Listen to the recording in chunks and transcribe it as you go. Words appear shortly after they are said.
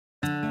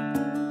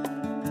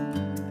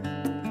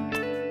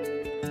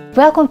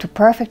Welcome to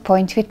Perfect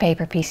Points with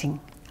Paper Piecing.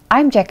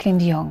 I'm Jacqueline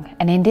de Jong,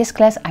 and in this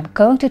class I'm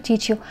going to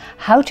teach you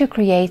how to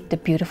create the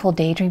beautiful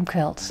daydream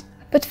quilts.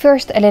 But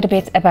first, a little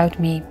bit about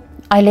me.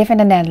 I live in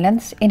the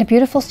Netherlands, in the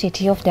beautiful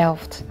city of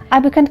Delft.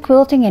 I began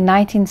quilting in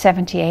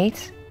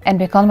 1978 and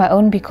began my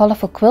own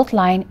BeColourful quilt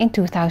line in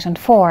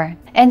 2004.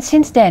 And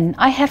since then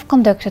I have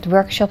conducted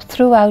workshops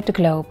throughout the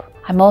globe.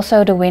 I'm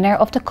also the winner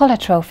of the Color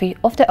Trophy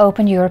of the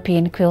Open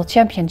European Quilt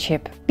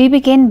Championship. We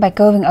begin by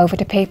going over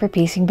the paper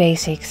piecing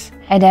basics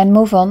and then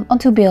move on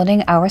onto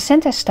building our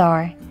center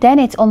star. Then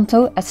it's on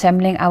to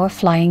assembling our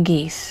flying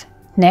geese.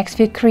 Next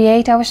we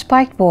create our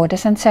spiked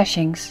borders and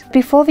sashings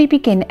before we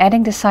begin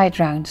adding the side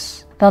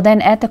rounds. We'll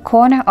then add the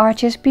corner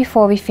arches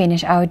before we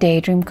finish our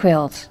daydream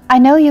quilt. I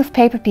know you've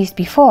paper pieced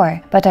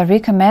before, but I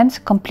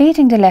recommend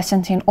completing the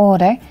lessons in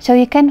order so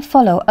you can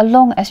follow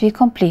along as we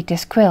complete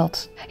this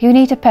quilt. You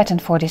need a pattern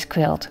for this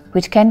quilt,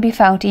 which can be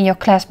found in your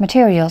class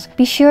materials.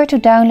 Be sure to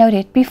download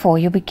it before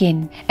you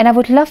begin. And I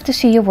would love to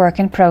see your work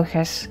in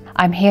progress.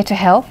 I'm here to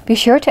help. Be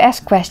sure to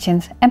ask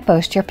questions and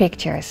post your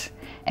pictures.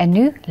 En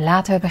nu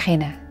laten we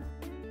beginnen.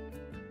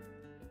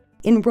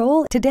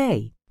 Enroll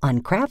today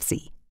on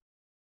Craftsy.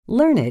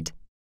 Learn it,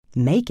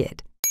 make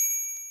it.